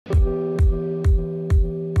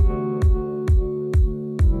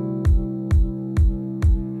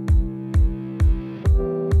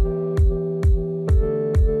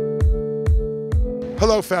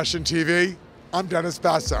Hello, Fashion TV. I'm Dennis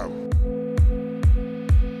Basso.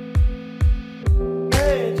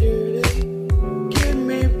 Hey Judy, give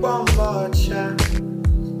me one more chance.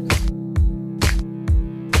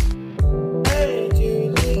 Hey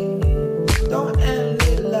Judy, don't end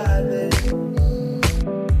it like this.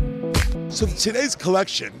 So today's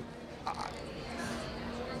collection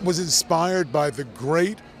was inspired by the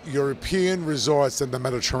great European resorts in the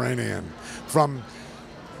Mediterranean, from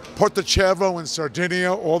Porto in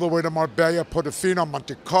Sardinia all the way to Marbella, Portofino,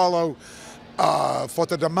 Monte Carlo,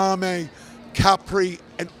 Forte Capri,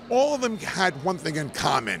 and all of them had one thing in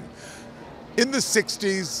common. In the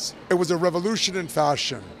 60s, it was a revolution in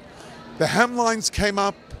fashion. The hemlines came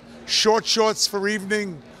up, short shorts for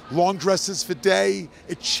evening, long dresses for day.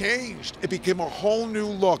 It changed. It became a whole new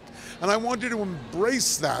look. And I wanted to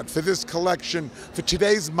embrace that for this collection for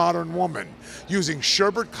today's modern woman, using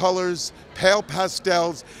sherbet colors, pale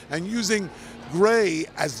pastels, and using gray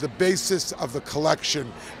as the basis of the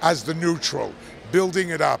collection, as the neutral, building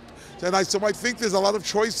it up. So I think there's a lot of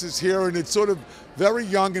choices here, and it's sort of very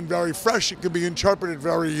young and very fresh. It can be interpreted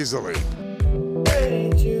very easily.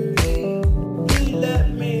 Hey Judy, please let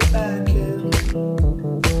me back in.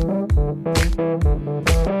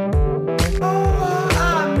 Oh,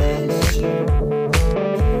 I miss you.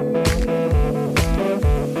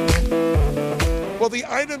 Well, the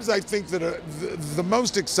items I think that are the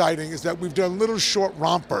most exciting is that we've done little short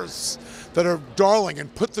rompers that are darling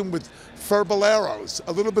and put them with fur boleros,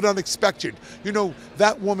 a little bit unexpected. You know,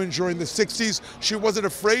 that woman during the 60s, she wasn't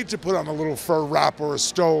afraid to put on a little fur wrap or a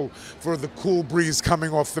stole for the cool breeze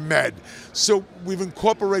coming off the Med. So we've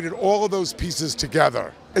incorporated all of those pieces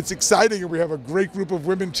together. It's exciting, and we have a great group of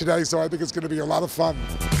women today, so I think it's going to be a lot of fun.